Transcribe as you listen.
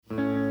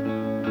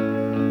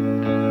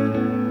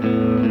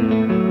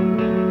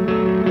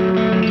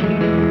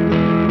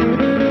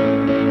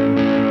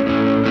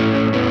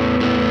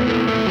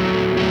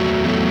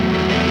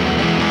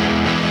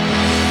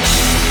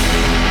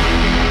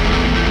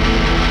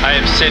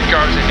I'm Sid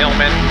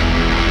Garza-Hillman,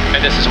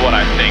 and this is what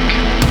I think.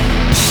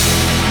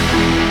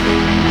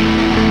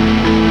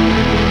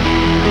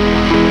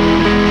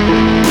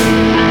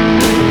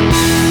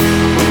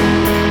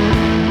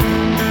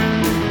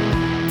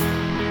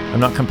 I'm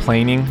not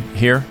complaining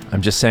here.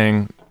 I'm just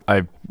saying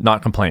I'm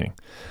not complaining.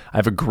 I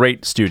have a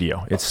great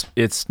studio.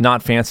 It's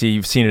not fancy.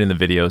 You've seen it in the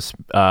videos.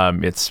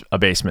 It's a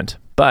basement,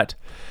 but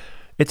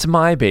it's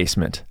my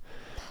basement.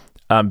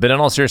 But in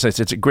all seriousness,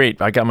 it's great.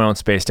 I got my own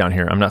space down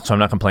here. I'm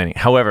not complaining.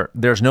 However,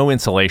 there's no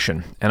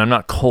insulation, and I'm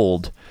not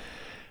cold,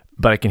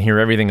 but I can hear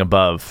everything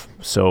above.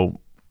 So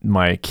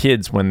my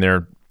kids, when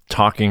they're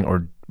talking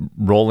or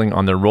rolling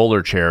on their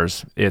roller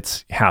chairs,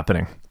 it's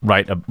happening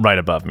right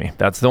above me.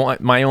 That's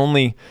my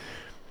only.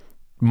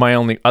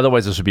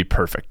 Otherwise, this would be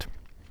perfect.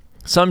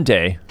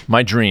 Someday,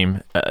 my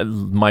dream,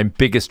 my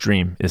biggest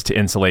dream, is to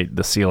insulate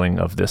the ceiling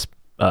of this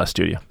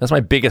studio. That's my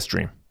biggest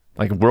dream.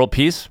 Like world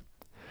peace,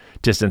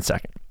 distant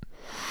second.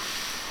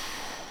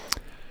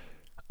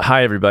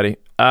 Hi, everybody.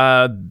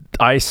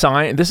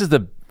 This is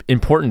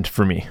important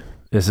for me.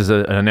 This is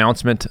an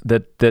announcement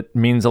that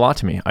means a lot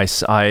to me. I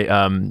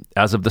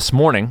as of this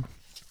morning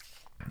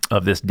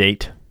of this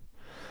date,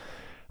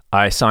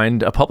 I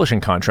signed a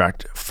publishing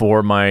contract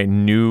for my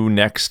new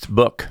next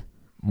book,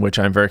 which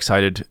I'm very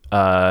excited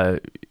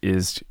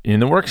is in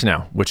the works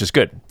now, which is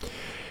good.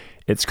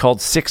 It's called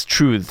Six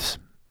Truths.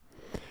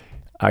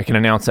 I can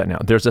announce that now.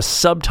 There's a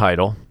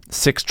subtitle,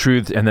 Six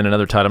Truths, and then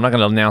another title. I'm not going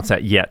to announce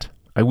that yet.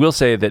 I will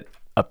say that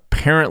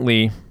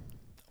apparently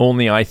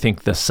only I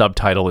think the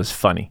subtitle is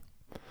funny,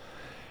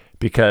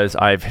 because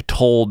I've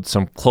told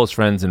some close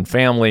friends and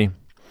family,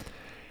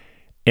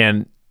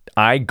 and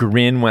I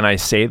grin when I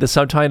say the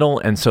subtitle,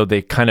 and so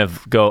they kind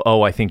of go,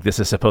 oh, I think this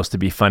is supposed to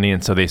be funny,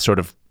 and so they sort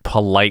of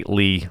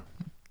politely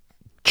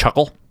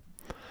chuckle.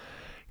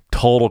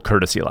 Total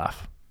courtesy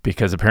laugh,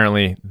 because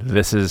apparently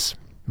this is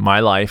my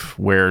life,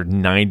 where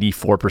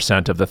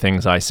 94% of the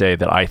things I say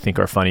that I think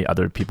are funny,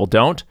 other people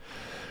don't.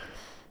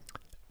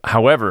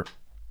 However,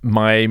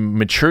 my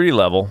maturity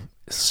level,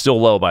 still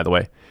low by the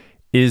way,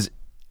 is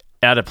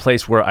at a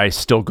place where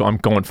I'm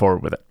going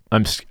forward with it.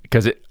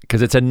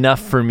 Because it's enough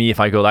for me.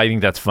 If I go, I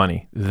think that's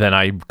funny, then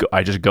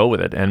I just go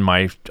with it, and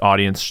my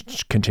audience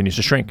continues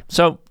to shrink.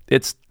 So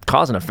it's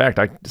cause and effect.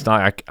 I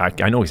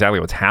know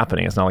exactly what's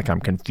happening. It's not like I'm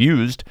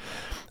confused.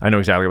 I know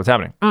exactly what's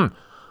happening.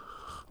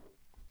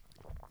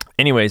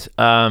 Anyways,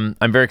 I'm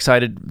very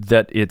excited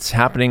that it's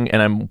happening,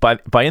 and I'm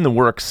by in the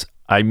works,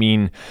 I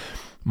mean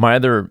my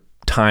other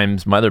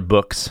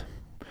books,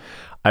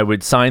 I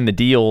would sign the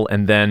deal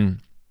and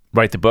then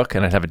write the book,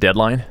 and I'd have a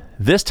deadline.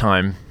 This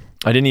time,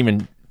 I didn't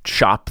even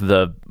shop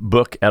the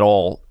book at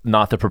all,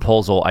 not the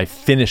proposal. I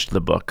finished the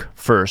book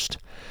first,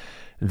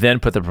 then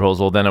put the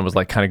proposal. Then I was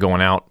like kind of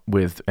going out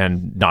with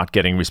and not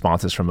getting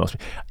responses from most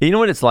people. You know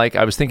what it's like?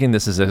 I was thinking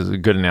this is a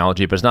good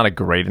analogy, but it's not a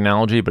great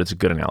analogy, but it's a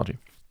good analogy.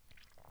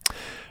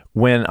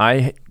 When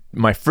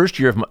my first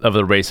year of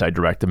the race I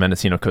direct, the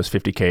Mendocino Coast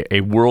 50K,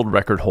 a world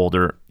record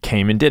holder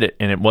came and did it.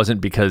 And it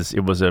wasn't because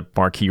it was a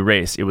marquee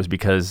race. It was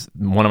because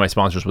one of my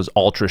sponsors was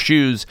Ultra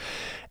Shoes.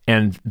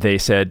 And they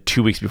said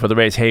 2 weeks before the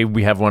race, hey,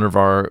 we have one of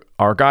our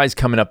guys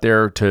coming up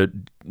there to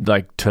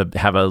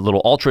have a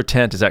little ultra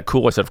tent. Is that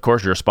cool? I said, of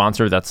course, you're a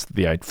sponsor. That's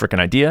the freaking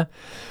idea.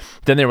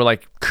 Then they were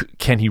like,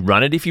 can he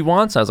run it if he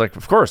wants? I was like,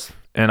 of course.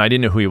 And I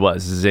didn't know who he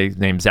was. His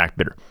name's Zach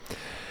Bitter.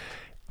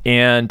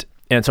 And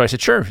so I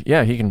said, sure,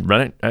 yeah, he can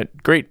run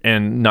it. Great.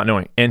 And not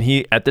knowing. And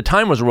he, at the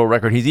time, was a world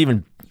record. He's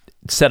even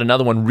set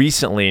another one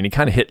recently, and he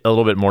kind of hit a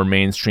little bit more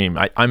mainstream.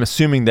 I'm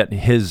assuming that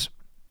his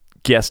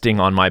guesting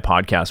on my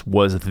podcast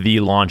was the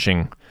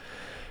launching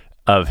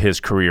of his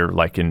career,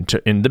 like in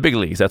the big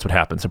leagues. That's what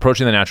happens.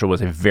 Approaching the Natural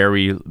was a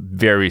very,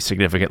 very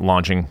significant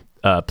launching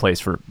place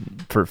for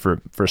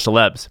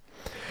celebs.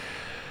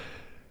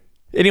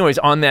 Anyways,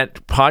 on that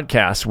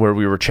podcast where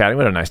we were chatting,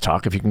 we had a nice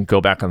talk. If you can go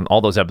back on,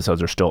 all those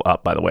episodes are still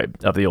up, by the way,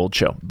 of the old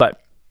show.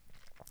 But,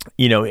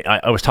 you know,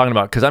 I was talking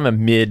about, because I'm a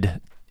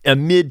mid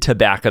to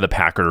back of the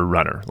packer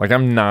runner. Like,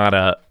 I'm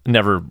not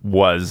never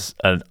was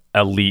an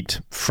elite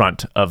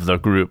front of the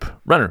group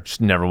runner. Just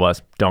never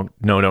was.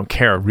 Don't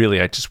care. Really,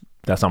 that's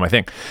not my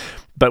thing.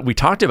 But we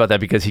talked about that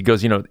because he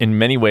goes, you know, in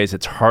many ways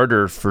it's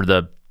harder for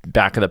the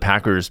back of the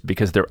packers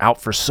because they're out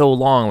for so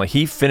long. Like,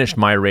 he finished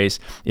my race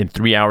in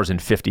 3 hours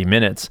and 50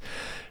 minutes,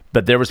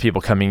 but there was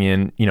people coming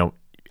in, you know,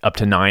 up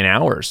to 9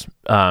 hours.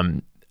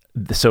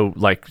 So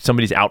like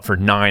somebody's out for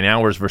 9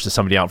 hours versus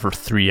somebody out for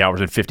 3 hours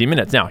and 50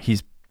 minutes. Now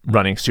he's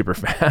running super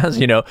fast,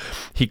 you know.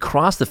 He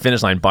crossed the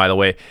finish line, by the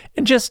way,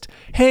 and just,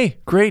 hey,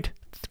 great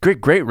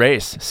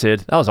race,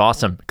 Sid. That was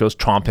awesome. Goes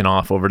tromping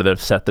off over to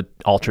set the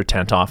ultra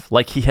tent off.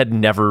 Like he had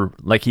never,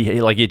 like he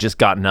had just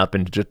gotten up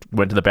and just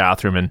went to the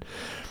bathroom and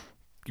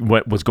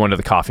was going to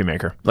the coffee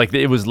maker. Like,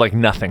 it was like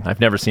nothing. I've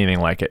never seen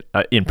anything like it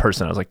in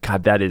person. I was like,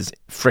 God, that is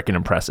freaking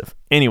impressive.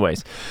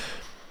 Anyways,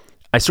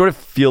 I sort of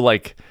feel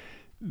like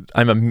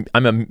I'm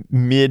a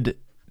mid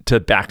to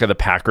back of the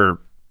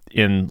packer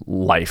in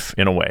life,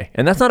 in a way.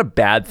 And that's not a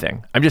bad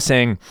thing. I'm just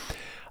saying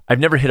I've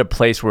never hit a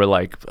place where,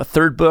 like, a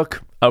third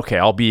book, okay,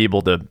 I'll be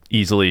able to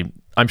easily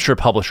I'm sure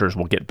publishers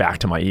will get back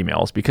to my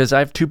emails because I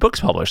have 2 books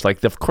published.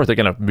 Like, of course, they're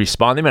going to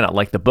respond. They may not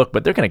like the book,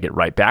 but they're going to get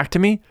right back to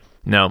me.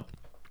 No,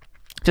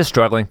 just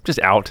struggling, just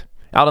out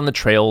on the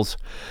trails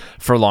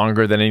for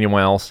longer than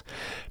anyone else.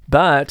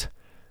 But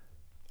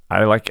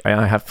I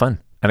have fun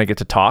and I get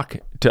to talk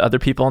to other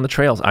people on the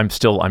trails. I'm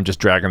just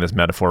dragging this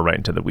metaphor right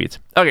into the weeds.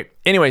 Okay.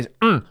 Anyways,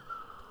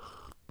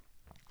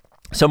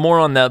 so more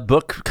on the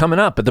book coming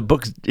up, but the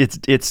book, it's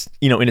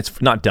and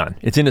it's not done.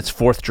 It's in its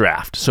 4th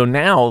draft. So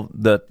now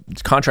the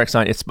contract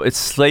signed, it's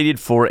slated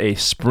for a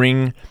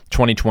spring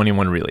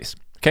 2021 release.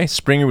 Okay,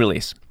 spring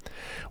release,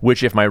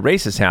 which if my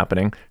race is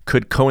happening,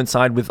 could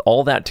coincide with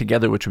all that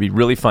together, which would be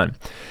really fun.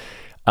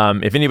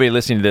 If anybody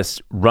listening to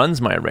this runs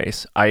my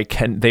race,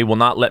 they will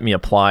not let me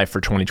apply for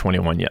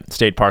 2021 yet.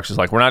 State Parks is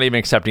like, we're not even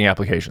accepting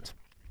applications.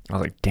 I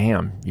was like,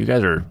 damn, you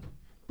guys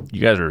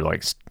are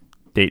like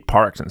state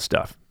parks and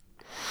stuff.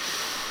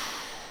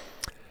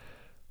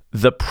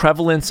 The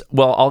prevalence,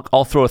 well,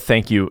 I'll throw a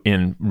thank you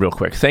in real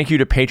quick. Thank you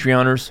to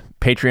Patreoners.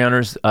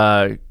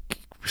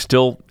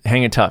 Still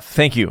hanging tough.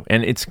 Thank you.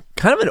 And it's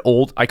kind of an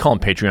old, I call them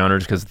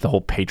Patreoners because the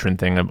whole patron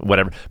thing,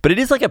 whatever. But it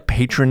is like a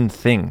patron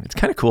thing. It's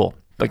kind of cool.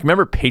 Like,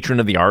 remember Patron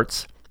of the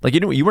Arts? Like,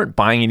 you weren't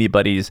buying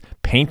anybody's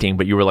painting,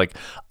 but you were like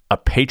a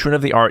patron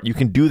of the art. You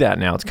can do that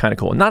now. It's kind of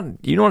cool.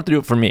 You don't have to do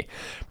it for me.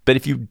 But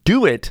if you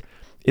do it,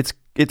 it's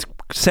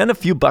send a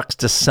few bucks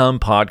to some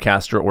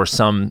podcaster or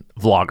some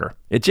vlogger.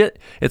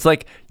 It's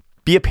like,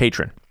 be a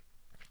patron.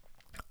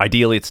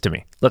 Ideally, it's to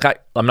me. Look,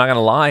 I'm not going to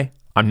lie.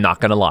 I'm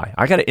not going to lie.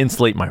 I got to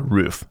insulate my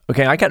roof.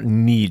 Okay, I got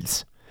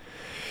needs.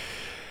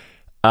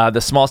 The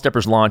Small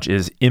Steppers launch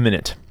is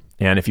imminent.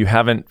 And if you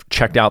haven't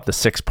checked out the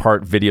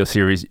 6-part video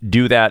series,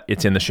 do that.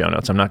 It's in the show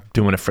notes. I'm not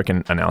doing a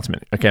freaking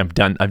announcement. Okay, I've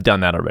done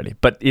that already.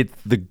 But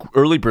the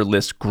early bird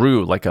list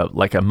grew like a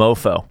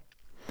mofo.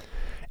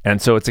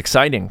 And so it's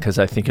exciting because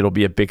I think it'll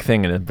be a big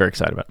thing and I'm very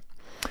excited about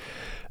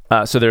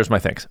it. So there's my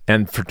thanks.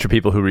 And to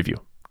people who review.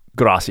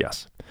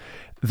 Gracias.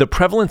 The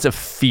prevalence of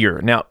fear.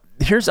 Now,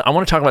 I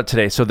want to talk about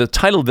today. So the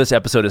title of this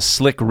episode is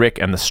Slick Rick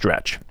and the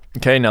Stretch.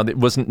 Okay, now it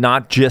was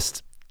not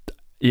just,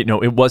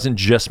 it wasn't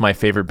just my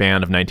favorite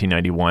band of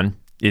 1991.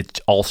 It's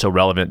also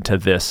relevant to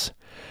this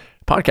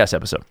podcast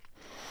episode.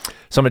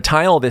 So I'm going to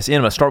tie all this in.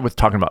 I'm going to start with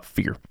talking about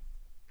fear.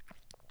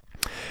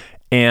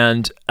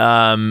 And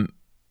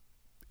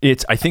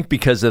it's, I think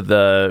because of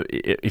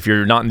if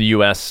you're not in the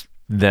U.S.,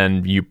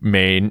 then you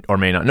may or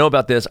may not know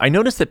about this. I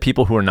noticed that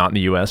people who are not in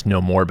the U.S.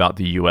 know more about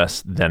the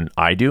U.S. than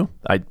I do.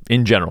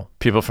 In general,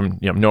 people from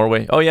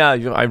Norway. Oh yeah,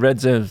 I read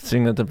the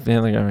thing that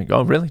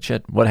oh really?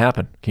 Shit, what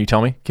happened? Can you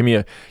tell me? Give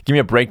me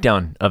a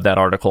breakdown of that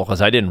article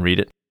because I didn't read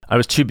it. I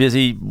was too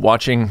busy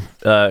watching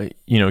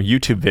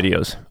YouTube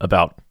videos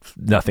about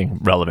nothing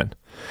relevant.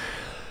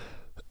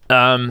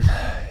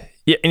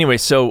 Yeah. Anyway,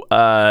 so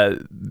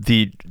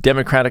the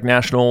Democratic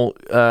National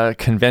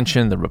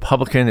Convention, the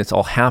Republican, it's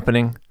all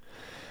happening.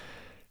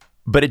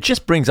 But it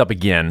just brings up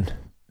again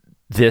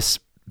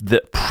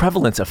the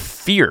prevalence of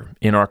fear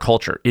in our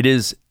culture. It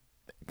is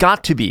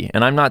got to be,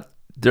 and I'm not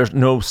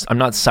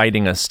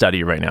citing a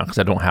study right now because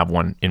I don't have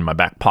one in my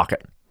back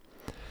pocket.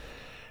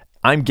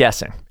 I'm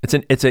guessing it's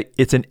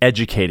an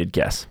educated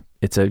guess.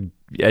 It's an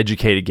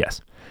educated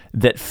guess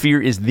that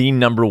fear is the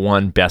number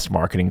one best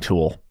marketing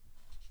tool.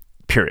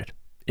 Period.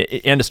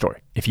 End of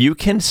story. If you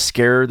can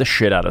scare the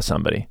shit out of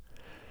somebody,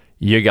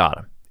 you got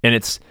them, and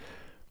it's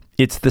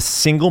the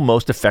single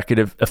most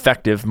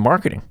effective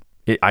marketing.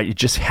 It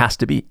just has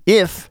to be.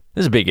 This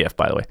is a big if,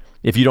 by the way,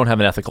 if you don't have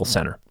an ethical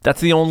center.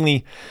 That's the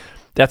only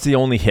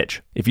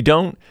hitch. If you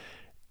don't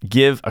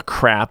give a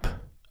crap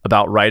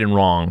about right and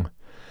wrong,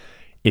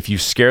 if you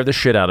scare the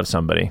shit out of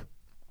somebody,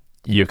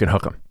 you can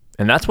hook them.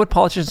 And that's what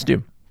politicians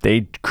do.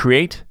 They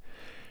create,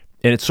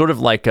 and it's sort of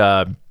like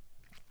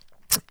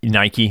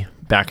Nike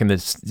back in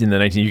the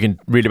 19. You can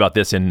read about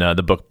this in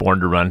the book Born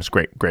to Run. It's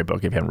a great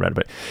book if you haven't read it.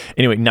 But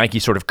anyway, Nike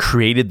sort of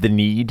created the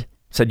need.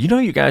 Said,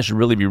 you guys should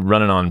really be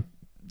running on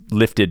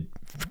lifted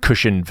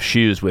cushioned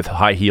shoes with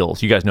high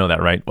heels. You guys know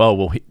that, right? Oh,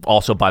 well,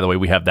 also, by the way,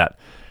 we have that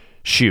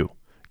shoe,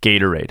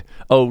 Gatorade.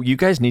 Oh, you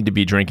guys need to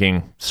be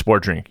drinking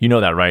sport drink. You know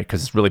that, right?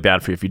 Because it's really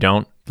bad for you if you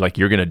don't. Like,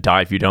 you're going to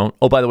die if you don't.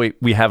 Oh, by the way,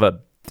 we have a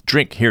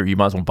drink here. You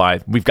might as well buy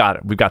it. We've got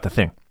it. We've got the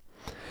thing.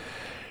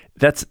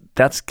 That's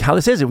how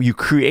this is. You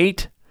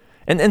create...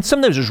 And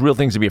sometimes there's real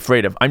things to be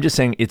afraid of. I'm just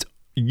saying it's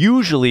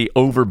usually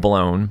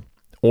overblown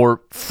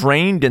or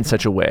framed in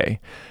such a way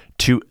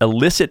to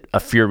elicit a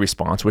fear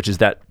response, which is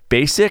that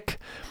basic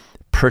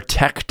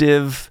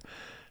protective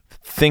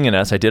thing in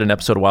us. I did an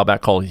episode a while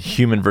back called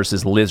Human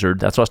versus Lizard.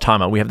 That's what I was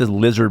talking about. We have this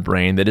lizard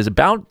brain that is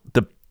about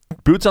the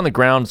boots on the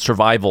ground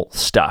survival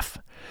stuff.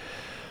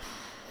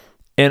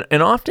 And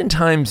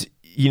oftentimes,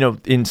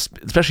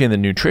 especially in the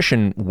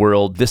nutrition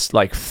world, this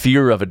like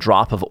fear of a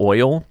drop of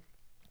oil,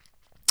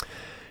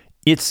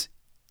 it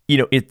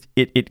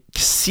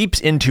seeps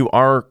into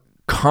our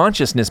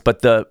consciousness,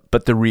 but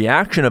the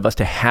reaction of us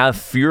to have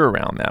fear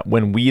around that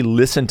when we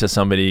listen to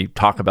somebody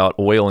talk about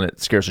oil and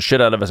it scares the shit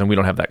out of us and we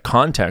don't have that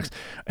context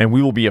and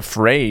we will be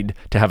afraid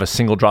to have a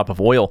single drop of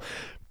oil.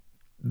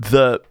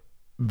 The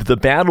the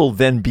battle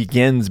then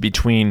begins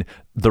between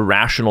the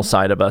rational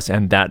side of us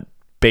and that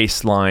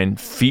baseline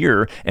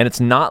fear. And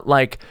it's not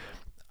like,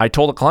 I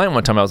told a client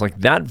one time, I was like,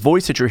 that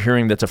voice that you're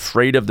hearing that's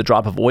afraid of the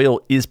drop of oil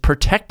is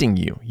protecting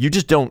you. You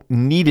just don't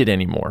need it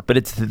anymore. But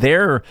it's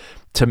there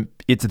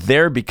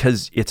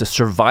because it's a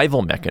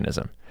survival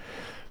mechanism.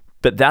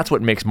 But that's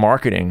what makes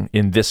marketing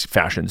in this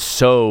fashion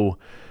so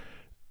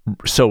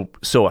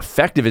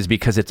effective, is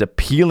because it's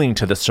appealing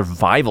to the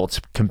survival.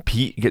 It's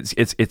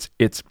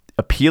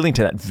appealing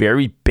to that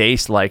very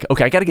base, like,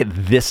 okay, I got to get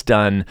this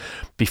done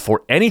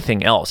before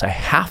anything else. I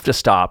have to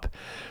stop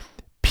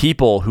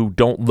people who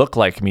don't look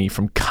like me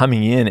from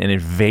coming in and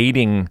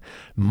invading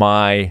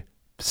my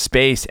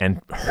space and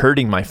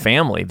hurting my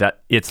family.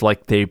 That it's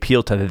like they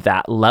appeal to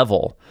that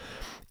level,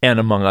 and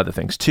among other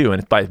things too.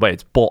 And by the way,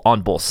 it's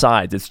on both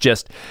sides. It's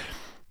just,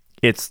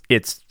 it's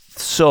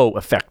so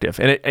effective.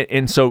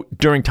 And so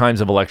during times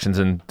of elections,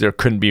 and there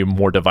couldn't be a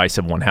more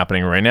divisive one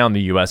happening right now in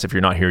the US. If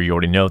you're not here, you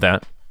already know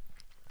that.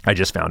 I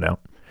just found out.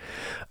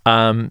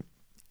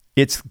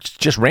 It's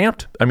just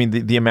ramped. I mean,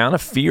 the amount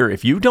of fear,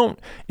 if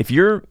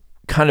you're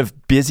kind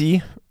of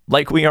busy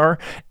like we are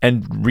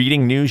and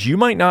reading news, you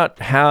might not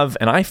have,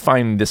 and I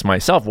find this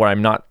myself where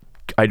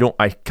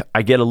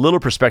I get a little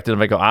perspective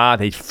and I go,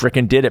 they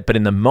freaking did it. But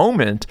in the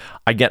moment,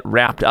 I get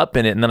wrapped up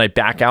in it, and then I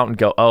back out and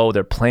go, oh,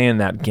 they're playing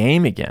that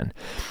game again.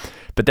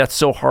 But that's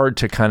so hard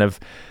to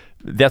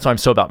that's why I'm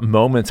so about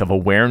moments of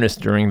awareness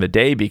during the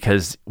day,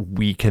 because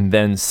we can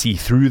then see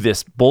through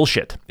this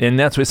bullshit. And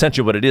that's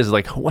essentially what it is.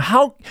 Like,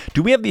 how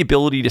do we have the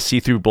ability to see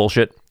through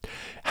bullshit?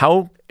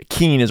 How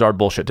keen is our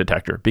bullshit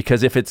detector?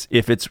 Because if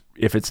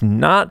it's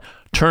not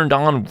turned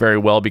on very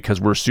well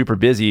because we're super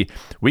busy,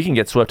 we can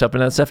get swept up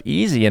in that stuff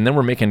easy, and then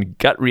we're making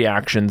gut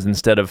reactions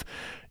instead of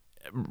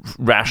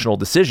rational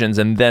decisions,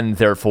 and then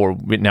therefore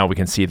now we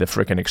can see the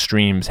freaking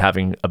extremes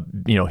having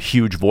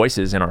huge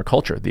voices in our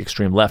culture, the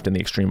extreme left and the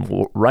extreme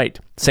right.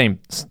 Same,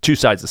 two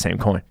sides of the same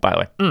coin, by the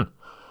way.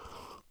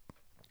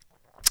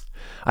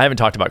 I haven't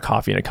talked about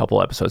coffee in a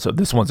couple episodes, so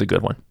this one's a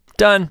good one.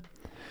 Done.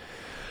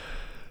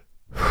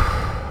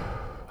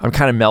 I'm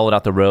kind of mellowed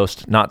out the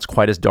roast. Not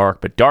quite as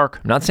dark, but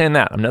dark. I'm not saying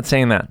that.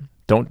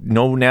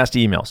 No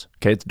nasty emails.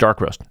 Okay, it's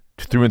dark roast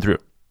through and through.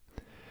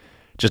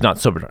 Just not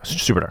super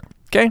dark.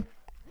 Okay.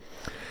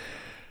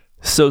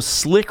 So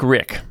Slick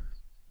Rick,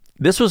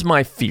 this was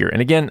my fear.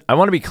 And again, I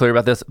want to be clear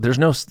about this. There's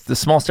the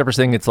Small Steppers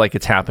thing. It's like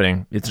it's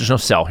happening. There's no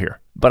sell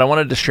here. But I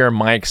wanted to share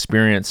my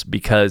experience,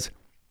 because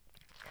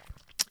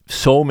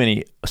so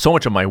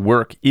much of my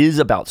work is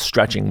about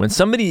stretching. When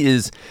somebody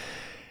is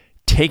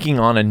taking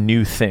on a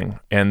new thing,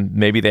 and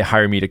maybe they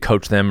hire me to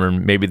coach them, or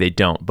maybe they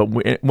don't. But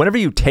whenever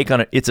you take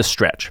on it, it's a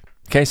stretch.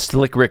 Okay,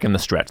 Slick Rick and the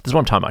stretch. This is what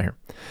I'm talking about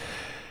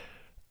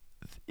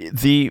here.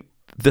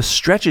 The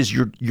stretch is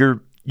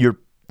you're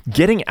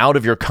getting out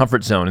of your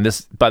comfort zone. And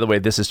this, by the way,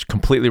 this is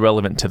completely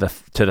relevant to the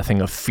thing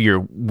of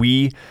fear.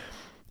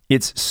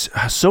 It's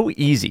so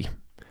easy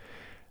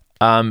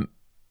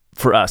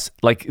for us,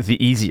 like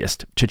the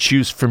easiest, to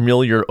choose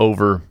familiar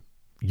over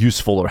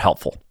useful or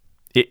helpful.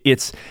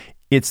 It's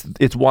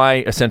why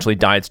essentially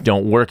diets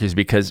don't work, is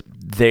because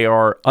they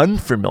are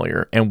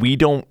unfamiliar, and we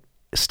don't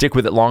stick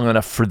with it long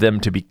enough for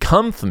them to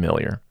become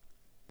familiar.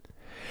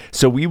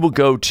 So we will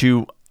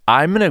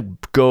I'm going to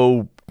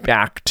go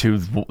back to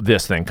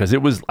this thing because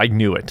I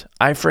knew it.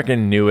 I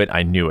freaking knew it.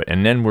 I knew it.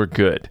 And then we're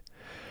good.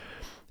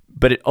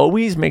 But it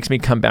always makes me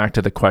come back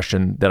to the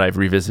question that I've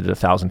revisited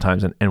 1,000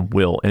 times and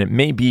will. And it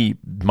may be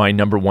my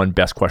number one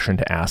best question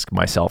to ask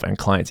myself and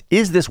clients.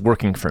 Is this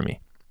working for me?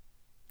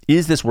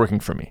 Is this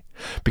working for me?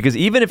 Because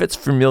even if it's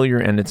familiar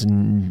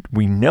and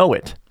we know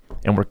it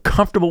and we're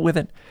comfortable with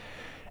it,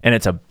 and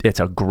it's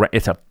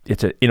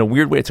in a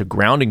weird way, it's a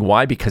grounding.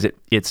 Why? Because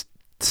it's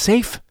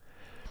safe.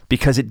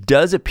 Because it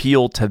does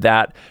appeal to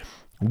that.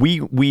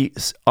 We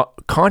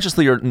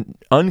consciously or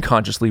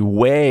unconsciously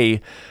weigh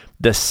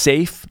the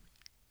safe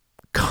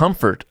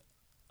comfort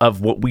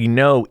of what we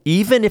know,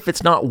 even if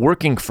it's not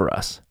working for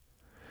us,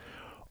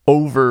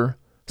 over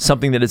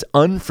something that is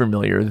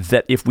unfamiliar,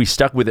 that if we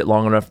stuck with it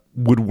long enough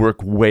would work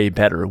way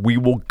better. We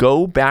will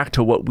go back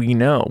to what we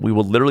know. We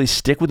will literally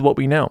stick with what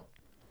we know.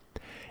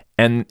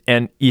 And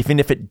even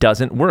if it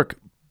doesn't work,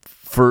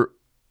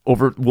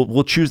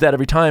 we'll choose that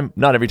every time.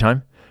 Not every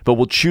time. But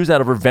we'll choose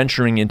that over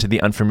venturing into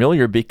the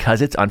unfamiliar,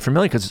 because it's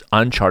unfamiliar, because it's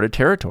uncharted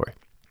territory.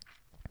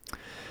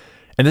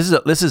 And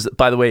this is,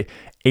 by the way,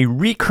 a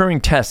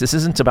recurring test. This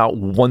isn't about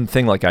one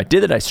thing, like I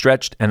did it, I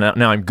stretched, and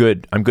now I'm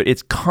good.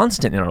 It's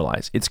constant in our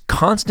lives. It's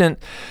constant,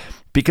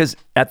 because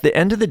at the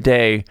end of the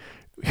day,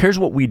 here's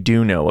what we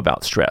do know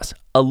about stress.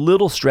 A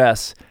little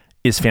stress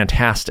is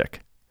fantastic.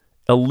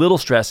 A little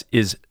stress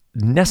is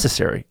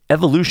necessary.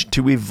 Evolution,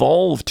 to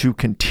evolve, to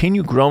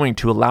continue growing,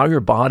 to allow your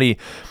body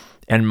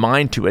and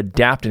mind to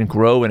adapt and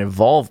grow and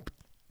evolve,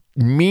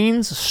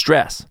 means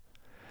stress.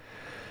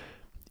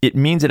 It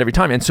means it every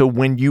time. And so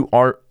when you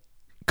are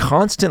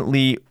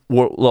constantly,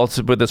 well,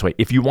 let's put it this way,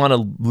 if you want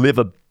to live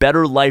a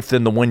better life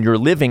than the one you're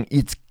living,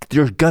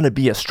 there's going to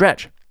be a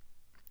stretch.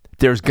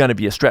 There's going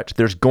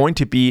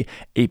to be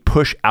a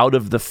push out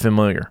of the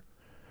familiar.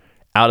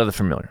 out of the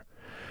familiar.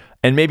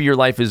 And maybe your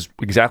life is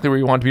exactly where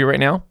you want to be right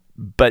now.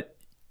 But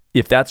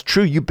if that's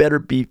true, you better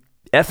be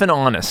effing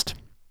honest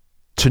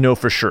to know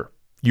for sure.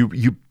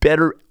 You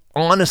better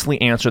honestly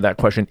answer that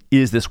question.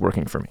 Is this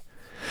working for me?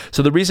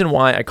 So the reason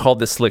why I called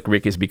this Slick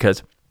Rick is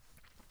because,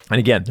 and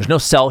again, there's no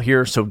sell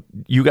here. So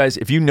you guys,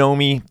 if you know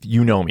me,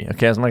 you know me.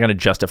 Okay, I'm not going to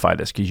justify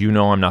this because you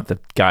know I'm not the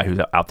guy who's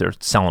out there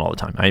selling all the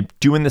time. I'm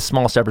doing this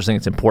small steppers thing.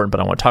 It's important, but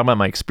I want to talk about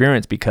my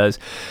experience because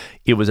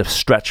it was a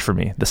stretch for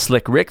me. The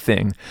Slick Rick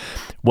thing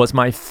was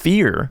my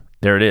fear.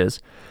 There it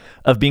is,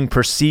 of being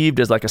perceived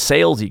as like a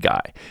salesy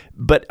guy.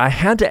 But I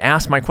had to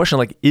ask my question,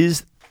 like,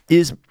 is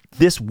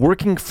this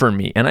working for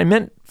me? And I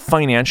meant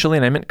financially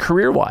and I meant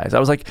career-wise. I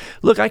was like,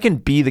 look, I can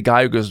be the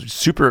guy who goes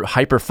super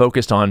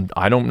hyper-focused on,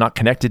 I'm not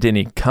connected to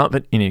any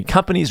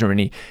companies or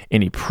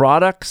any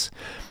products.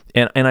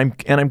 And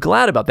I'm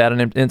glad about that.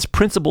 And it's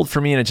principled for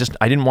me. And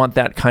I didn't want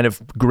that kind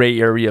of gray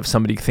area of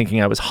somebody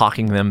thinking I was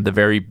hawking them the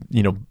very,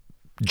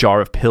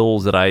 jar of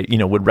pills that I,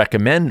 would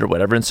recommend or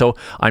whatever. And so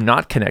I'm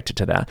not connected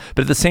to that.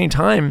 But at the same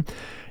time,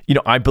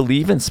 I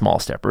believe in small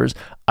steppers.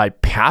 I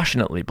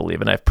passionately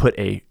believe, and I've put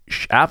a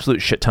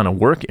absolute shit ton of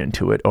work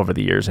into it over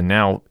the years. And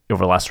now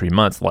over the last 3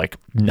 months, like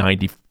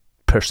 90%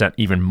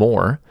 even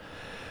more.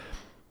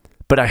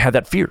 But I had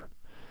that fear.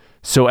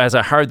 So as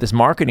I hired this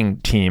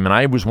marketing team,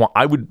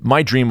 and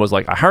my dream was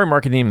like, I hire a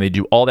marketing team and they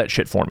do all that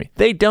shit for me.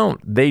 They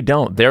don't.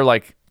 They're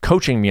like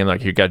coaching me and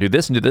like, you got to do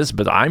this and do this,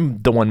 but I'm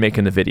the one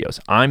making the videos.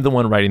 I'm the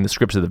one writing the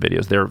scripts of the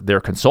videos.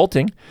 They're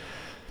consulting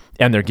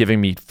and they're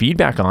giving me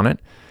feedback on it.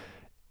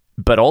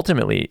 But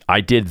ultimately,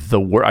 I did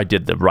the work. I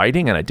did the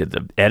writing and I did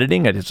the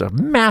editing. I did a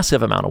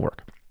massive amount of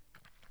work.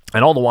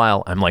 And all the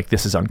while, I'm like,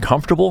 this is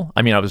uncomfortable.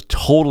 I mean, I was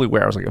totally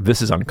aware. I was like,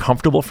 this is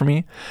uncomfortable for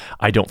me.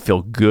 I don't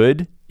feel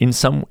good in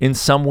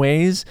some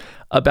ways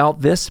about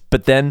this.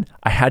 But then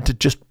I had to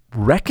just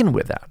reckon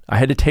with that. I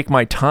had to take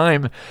my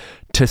time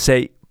to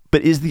say,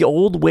 but is the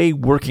old way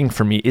working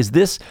for me? Is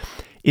this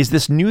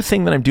new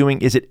thing that I'm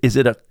doing? Is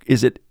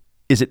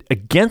it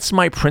against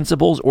my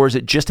principles, or is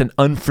it just an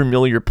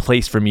unfamiliar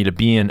place for me to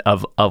be in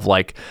of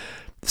like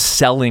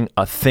selling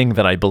a thing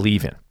that I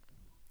believe in?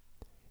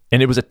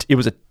 And it was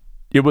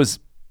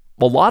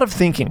a lot of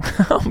thinking.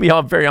 I'll be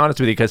very honest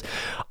with you, because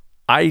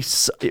I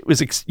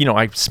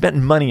spent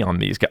money on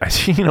these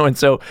guys, and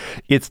so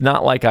it's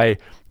not like I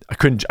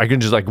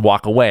couldn't just like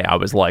walk away. I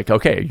was like,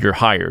 okay, you're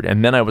hired.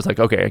 And then I was like,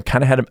 okay,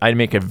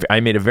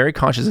 I made a very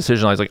conscious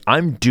decision. I was like,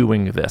 I'm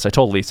doing this. I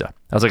told Lisa,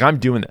 I was like, I'm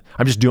doing it.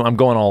 I'm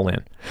going all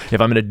in. If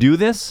I'm going to do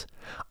this,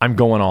 I'm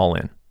going all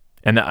in.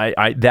 And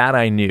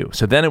I knew.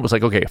 So then it was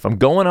like, okay, if I'm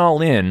going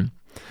all in,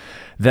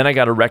 then I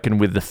got to reckon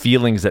with the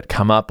feelings that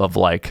come up of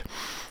like,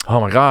 oh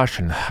my gosh,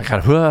 and I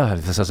got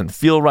this doesn't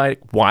feel right.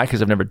 Why?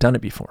 Because I've never done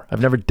it before. I've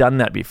never done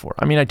that before.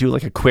 I mean, I do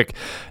like a quick,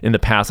 in the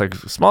past, like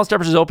Small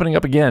Steppers is opening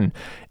up again,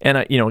 and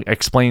I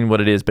explain what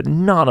it is, but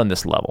not on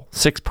this level.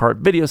 6-part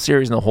video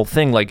series and the whole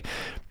thing, like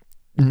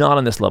not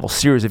on this level.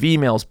 Series of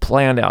emails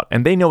planned out,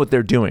 and they know what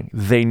they're doing.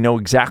 They know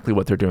exactly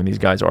what they're doing. These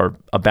guys are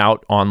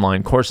about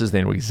online courses.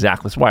 They know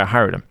exactly. That's why I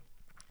hired them.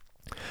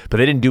 But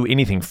they didn't do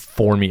anything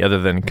for me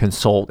other than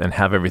consult and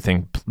have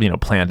everything,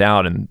 planned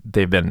out, and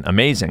they've been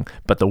amazing.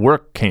 But the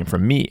work came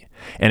from me,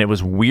 and it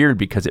was weird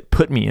because it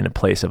put me in a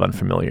place of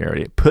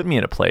unfamiliarity. It put me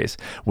in a place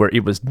where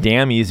it was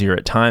damn easier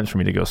at times for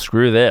me to go,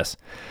 screw this.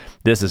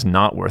 This is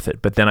not worth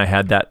it. But then I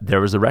had that,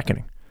 there was a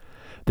reckoning.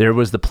 There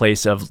was the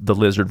place of the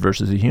lizard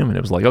versus the human.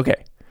 It was like,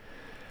 okay.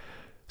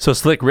 So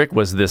Slick Rick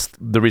was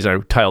the reason I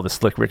titled this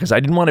Slick Rick, is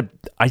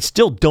I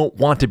still don't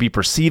want to be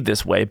perceived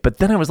this way. But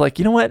then I was like,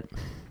 you know what?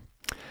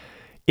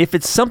 If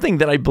it's something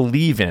that I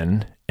believe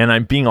in and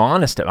I'm being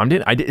honest,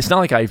 it's not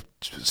like I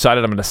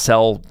decided I'm going to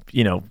sell,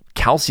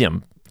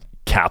 calcium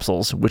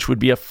capsules, which would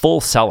be a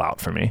full sellout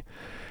for me.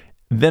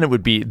 Then it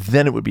would be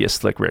a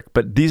Slick Rick.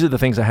 But these are the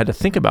things I had to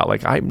think about.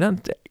 Like, I'm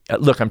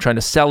trying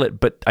to sell it,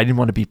 but I didn't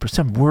want to be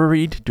I'm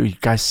worried. Do you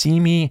guys see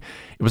me?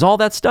 It was all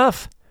that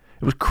stuff.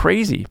 It was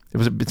crazy.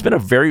 It's been a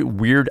very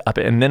weird up,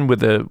 and then with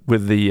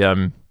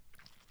the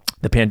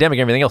pandemic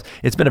and everything else,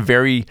 it's been a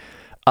very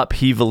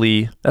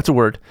upheavally, that's a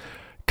word,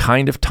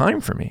 kind of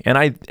time for me,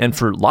 and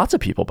for lots of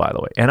people, by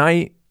the way. And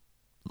I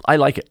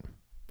like it.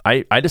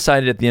 I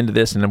decided at the end of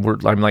this, and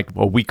I'm like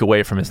a week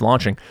away from his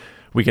launching,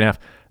 week and a half,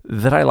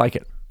 that I like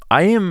it.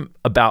 I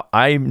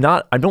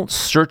don't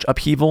search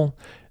upheaval,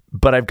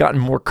 but I've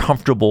gotten more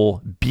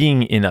comfortable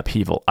being in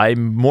upheaval.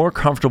 I'm more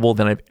comfortable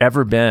than I've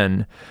ever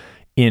been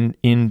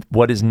in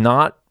what is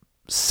not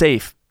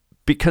safe,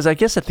 because I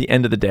guess at the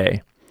end of the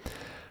day,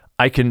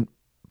 I can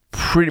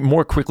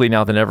more quickly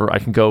now than ever, I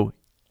can go,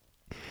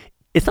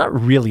 it's not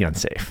really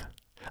unsafe.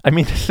 I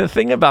mean, the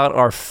thing about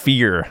our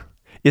fear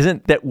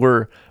isn't that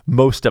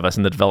most of us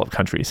in the developed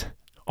countries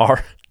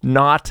are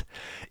not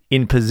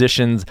in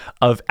positions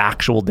of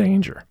actual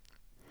danger.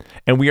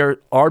 And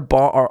our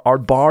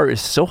bar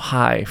is so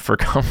high for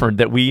comfort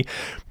that we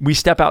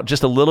step out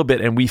just a little bit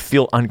and we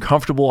feel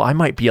uncomfortable. I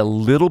might be a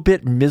little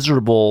bit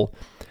miserable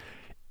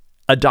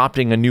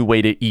adopting a new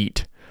way to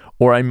eat,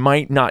 Or I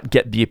might not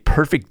get the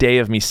perfect day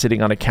of me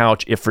sitting on a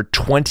couch if for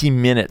 20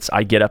 minutes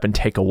I get up and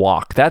take a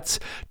walk. That's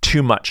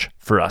too much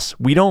for us.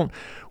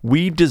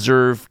 We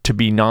deserve to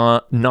be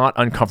not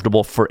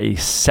uncomfortable for a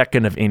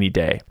second of any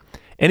day.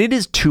 And it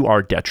is to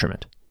our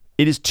detriment.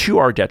 It is to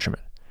our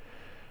detriment.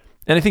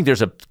 And I think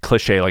there's a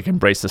cliche like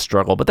embrace the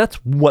struggle, but that's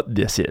what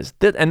this is.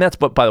 And that's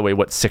what, by the way,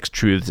 what Six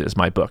Truths is,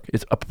 my book.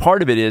 It's a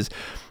part of it is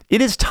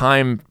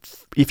time,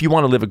 if you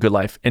want to live a good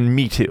life, and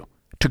me too,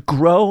 to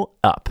grow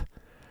up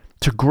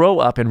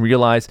and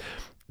realize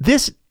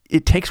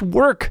it takes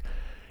work.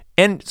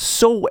 And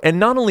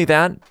not only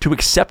that, to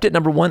accept it,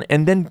 number one,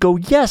 and then go,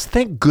 yes,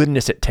 thank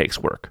goodness it takes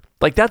work.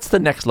 Like that's the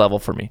next level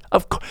for me.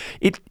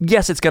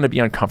 Yes, it's going to be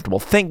uncomfortable.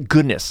 Thank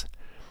goodness.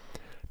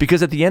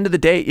 Because at the end of the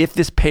day, if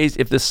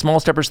this Small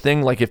Steppers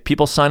thing, like if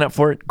people sign up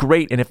for it,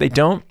 great. And if they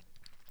don't,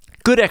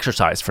 good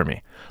exercise for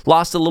me.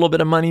 Lost a little bit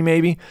of money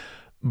maybe,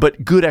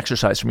 but good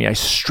exercise for me. I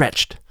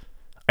stretched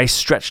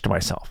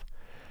myself.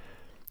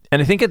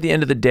 And I think at the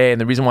end of the day,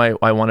 and the reason why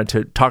I wanted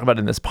to talk about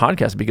it in this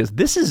podcast, because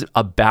this is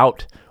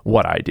about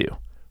what I do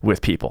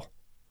with people.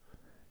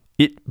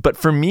 But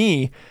for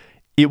me,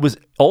 it was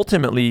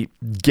ultimately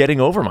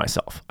getting over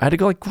myself. I had to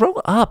go like, grow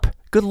up.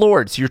 Good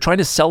Lord. So you're trying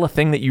to sell a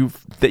thing that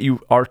you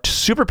are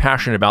super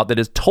passionate about that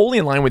is totally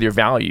in line with your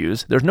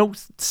values. There's no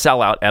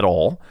sellout at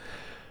all.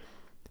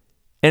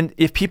 And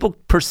if people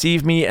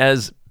perceive me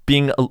as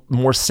being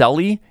more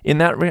selly in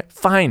that,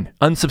 fine,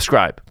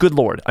 unsubscribe. Good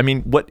Lord. I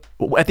mean, what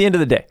at the end of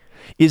the day,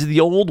 is the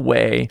old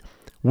way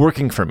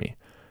working for me?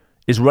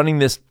 Is running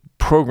this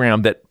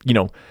program that,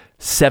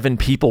 7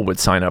 people would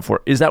sign up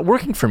for? Is that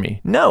working for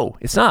me? No,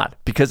 it's not,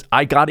 because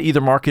I got to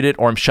either market it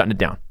or I'm shutting it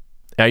down.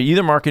 I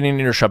either marketing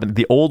it or shutting it.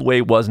 The old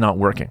way was not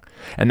working.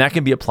 And that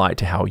can be applied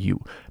to how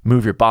you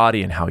move your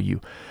body and how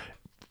you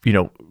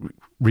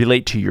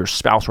relate to your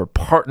spouse or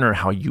partner,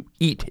 how you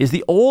eat. Is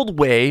the old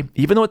way,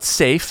 even though it's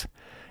safe,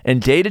 and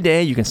day to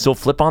day, you can still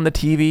flip on the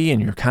TV and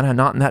you're kind of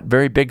not in that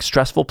very big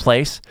stressful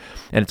place.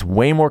 And it's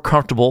way more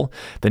comfortable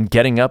than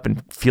getting up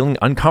and feeling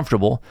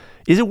uncomfortable.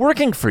 Is it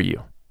working for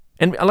you?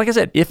 And like I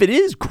said, if it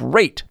is,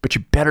 great, but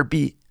you better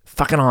be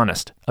fucking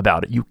honest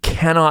about it. You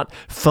cannot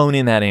phone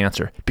in that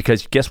answer,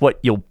 because guess what?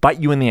 You'll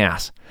bite you in the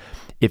ass.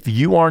 If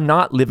you are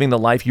not living the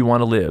life you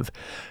want to live,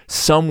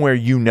 somewhere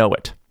you know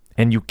it.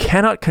 And you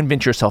cannot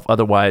convince yourself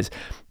otherwise,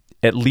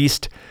 at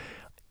least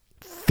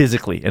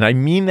physically. And I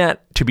mean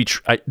that to be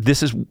true.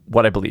 This is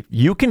what I believe.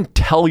 You can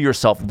tell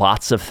yourself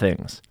lots of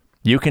things.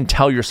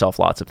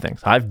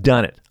 I've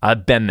done it.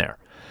 I've been there.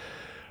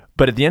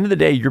 But at the end of the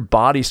day, your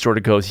body sort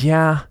of goes,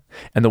 yeah.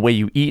 And the way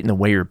you eat and the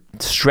way your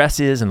stress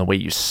is and the way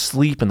you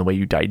sleep and the way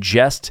you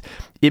digest,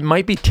 it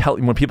might be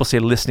when people say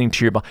listening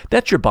to your body,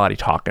 that's your body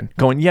talking,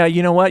 going, yeah,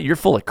 you know what? You're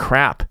full of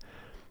crap.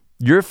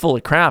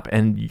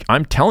 And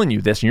I'm telling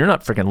you this, and you're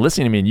not freaking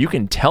listening to me, and you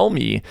can tell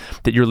me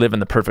that you're living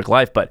the perfect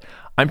life, but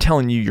I'm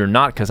telling you you're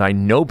not, because I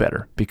know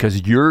better,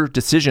 because your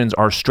decisions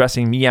are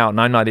stressing me out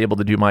and I'm not able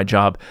to do my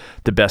job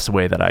the best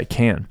way that I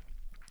can.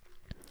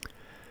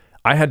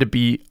 I had to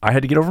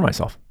get over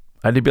myself.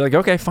 I had to be like,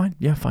 okay, fine.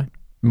 Yeah, fine.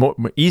 More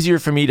easier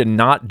for me to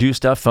not do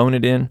stuff, phone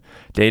it in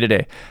day to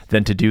day,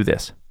 than to do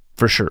this.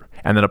 For sure.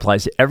 And that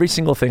applies to every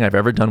single thing I've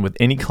ever done with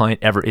any client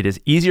ever. It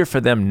is easier for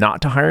them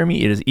not to hire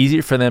me. It is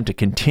easier for them to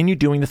continue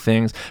doing the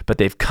things, but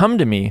they've come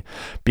to me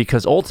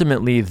because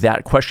ultimately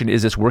that question,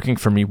 is this working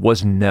for me,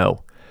 was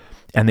no.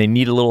 And they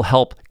need a little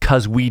help,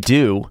 because we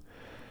do,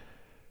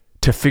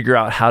 to figure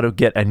out how to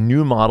get a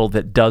new model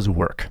that does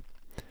work.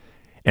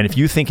 And if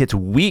you think it's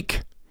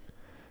weak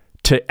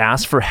to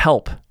ask for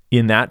help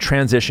in that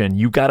transition,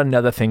 you got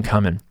another thing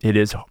coming. It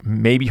is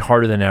maybe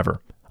harder than ever.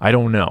 I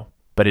don't know,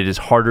 but it is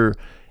harder.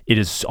 It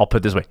is, I'll put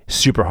it this way,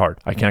 super hard.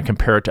 I can't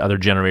compare it to other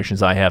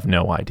generations. I have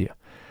no idea.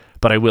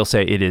 But I will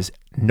say it is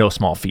no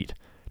small feat.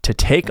 To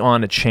take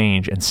on a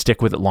change and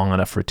stick with it long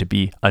enough for it to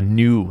be a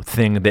new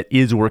thing that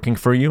is working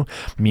for you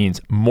means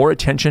more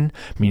attention,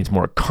 means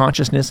more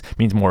consciousness,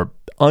 means more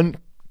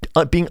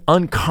being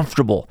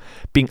uncomfortable,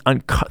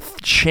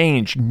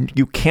 change.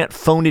 You can't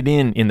phone it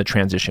in the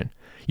transition.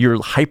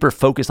 You're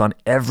hyper-focused on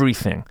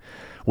everything.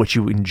 What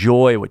you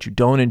enjoy, what you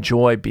don't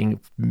enjoy, being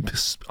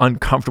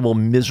uncomfortable,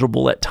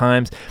 miserable at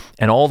times,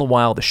 and all the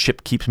while the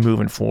ship keeps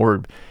moving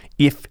forward.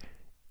 If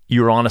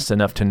you're honest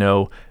enough to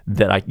know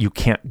that you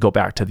can't go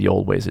back to the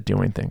old ways of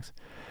doing things.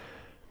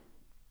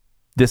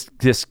 This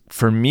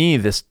for me,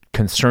 this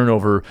concern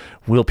over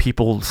will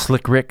people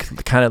slick Rick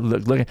kind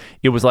of look,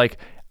 it was like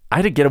I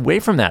had to get away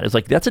from that. It's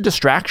like that's a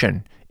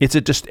distraction.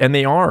 And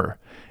they are.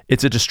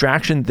 It's a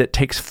distraction that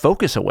takes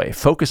focus away.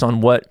 Focus on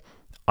what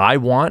I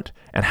want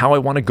and how I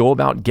want to go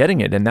about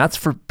getting it. And that's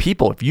for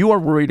people. If you are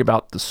worried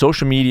about the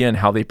social media and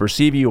how they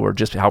perceive you, or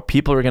just how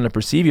people are going to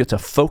perceive you, it's a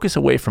focus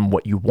away from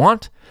what you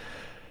want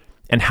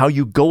and how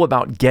you go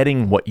about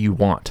getting what you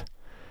want.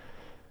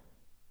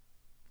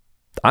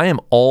 I am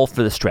all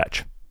for the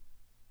stretch.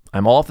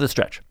 And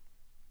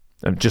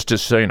just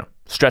so you know,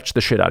 stretch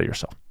the shit out of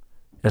yourself.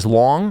 As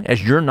long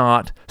as you're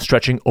not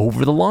stretching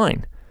over the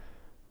line.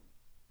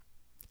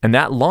 And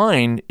that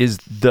line is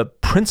the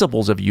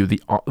principles of you,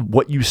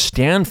 what you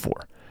stand for.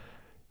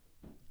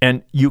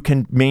 And you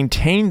can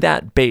maintain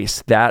that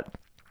base, that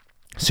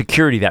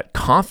security, that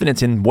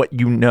confidence in what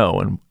you know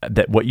and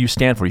that what you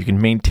stand for. You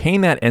can maintain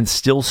that and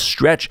still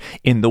stretch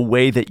in the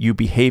way that you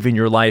behave in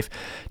your life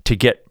to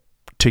get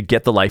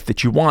the life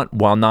that you want,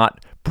 while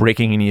not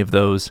breaking any of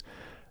those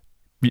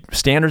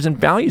standards and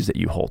values that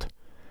you hold.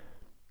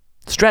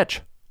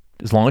 Stretch,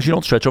 as long as you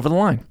don't stretch over the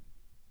line.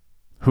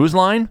 Whose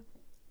line?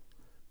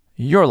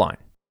 Your line.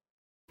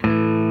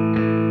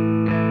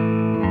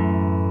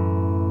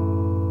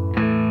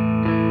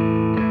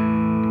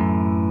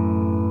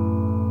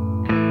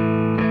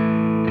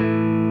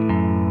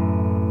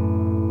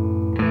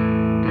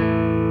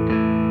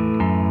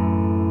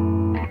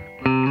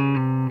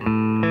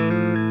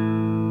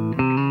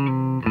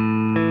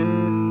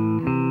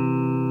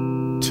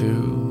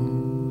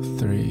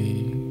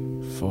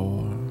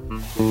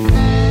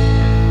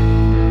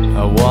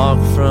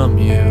 From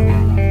you,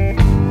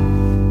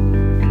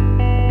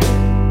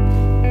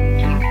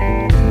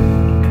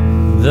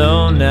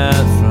 though not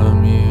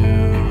from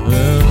you,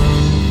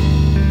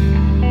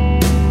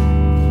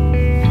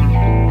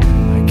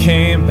 I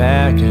came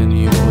back and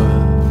you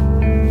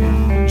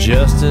were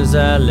just as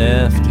I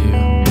left you.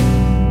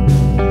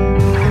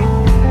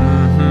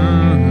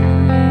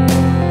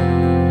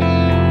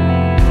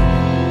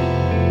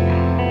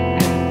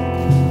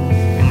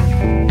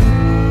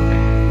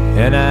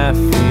 And I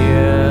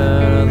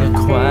feel the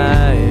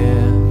quiet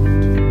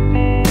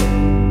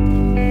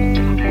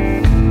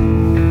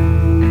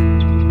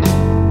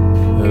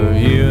of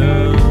you.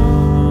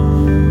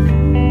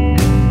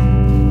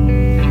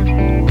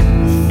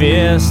 A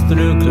fist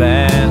through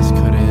glass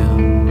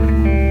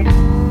couldn't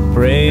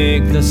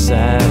break the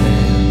silence.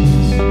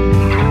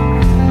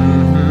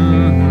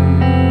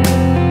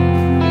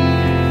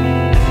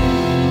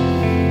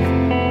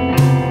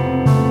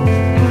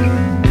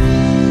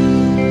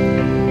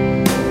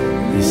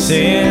 This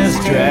is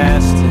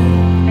drastic,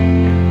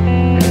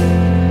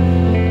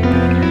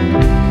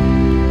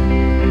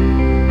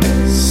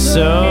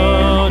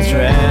 so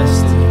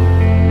drastic.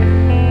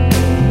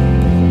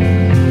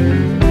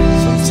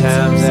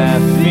 Sometimes I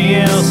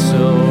feel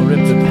so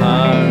ripped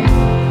apart.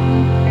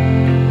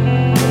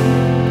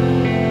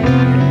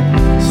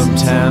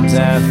 Sometimes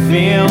I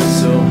feel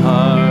so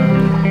hard.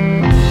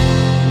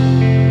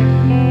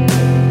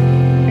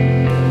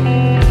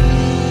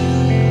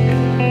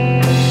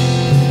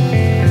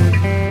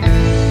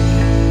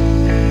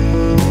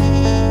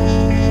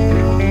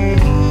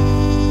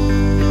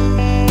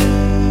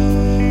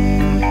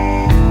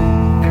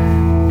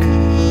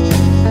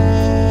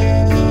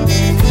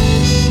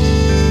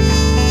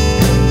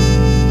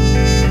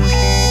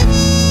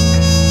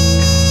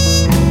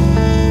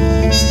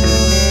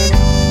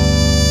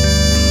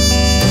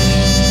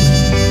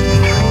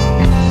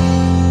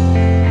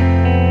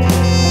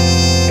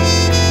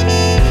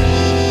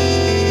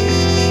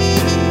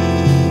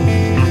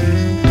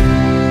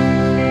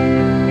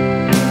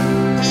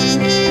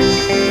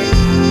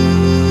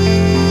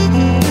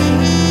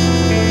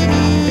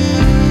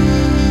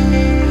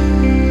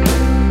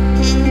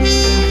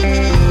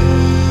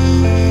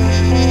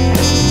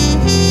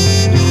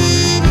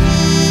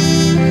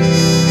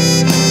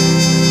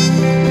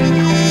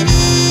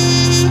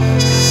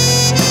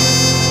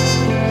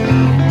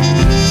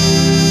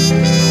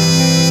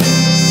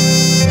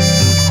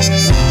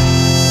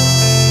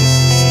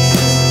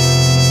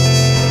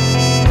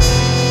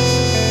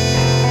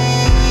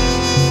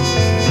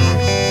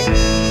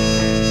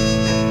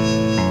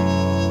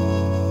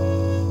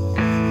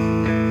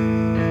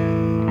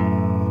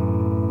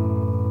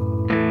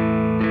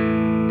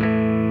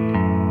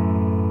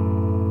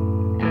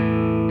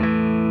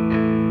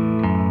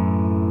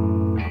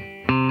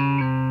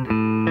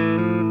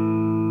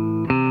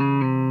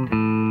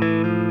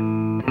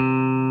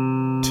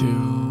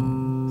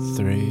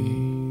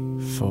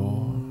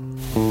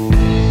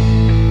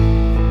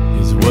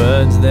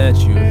 That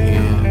you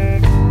hear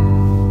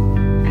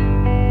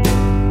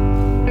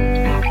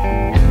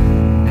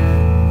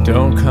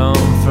don't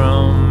come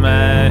from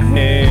my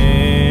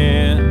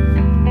head.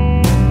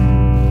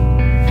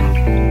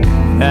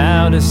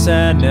 I'll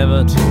decide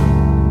never to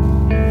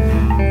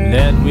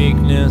let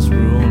weakness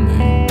rule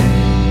me.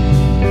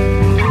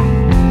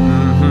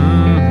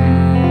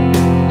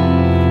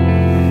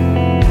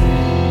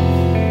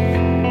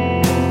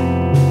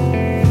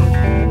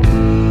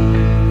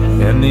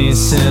 And these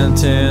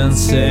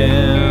sentences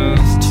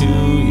to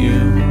you,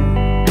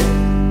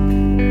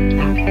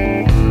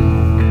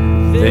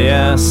 they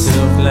are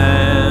silk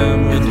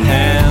lined with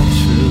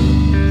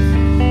half-truths,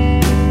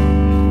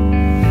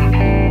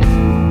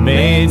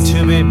 made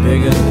to be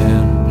bigger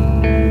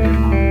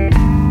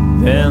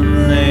than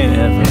they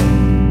ever.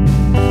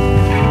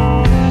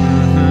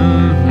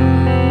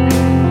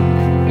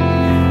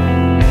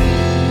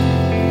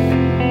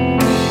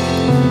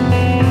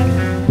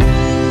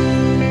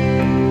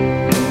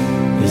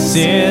 This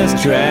is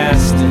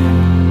drastic,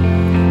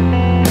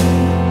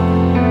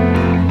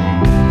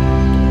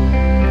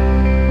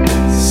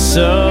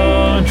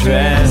 so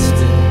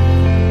drastic.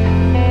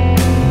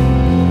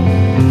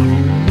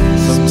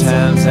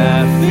 Sometimes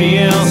I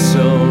feel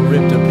so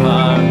ripped apart.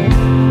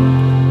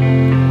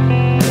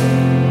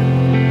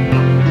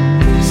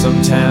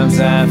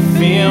 I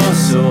feel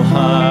so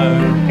hard.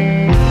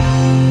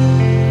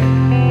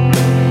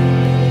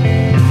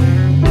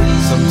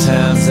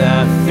 Sometimes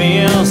I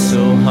feel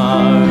so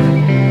hard.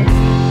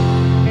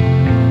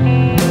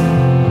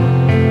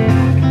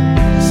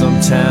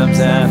 Sometimes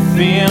I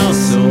feel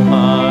so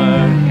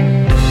hard.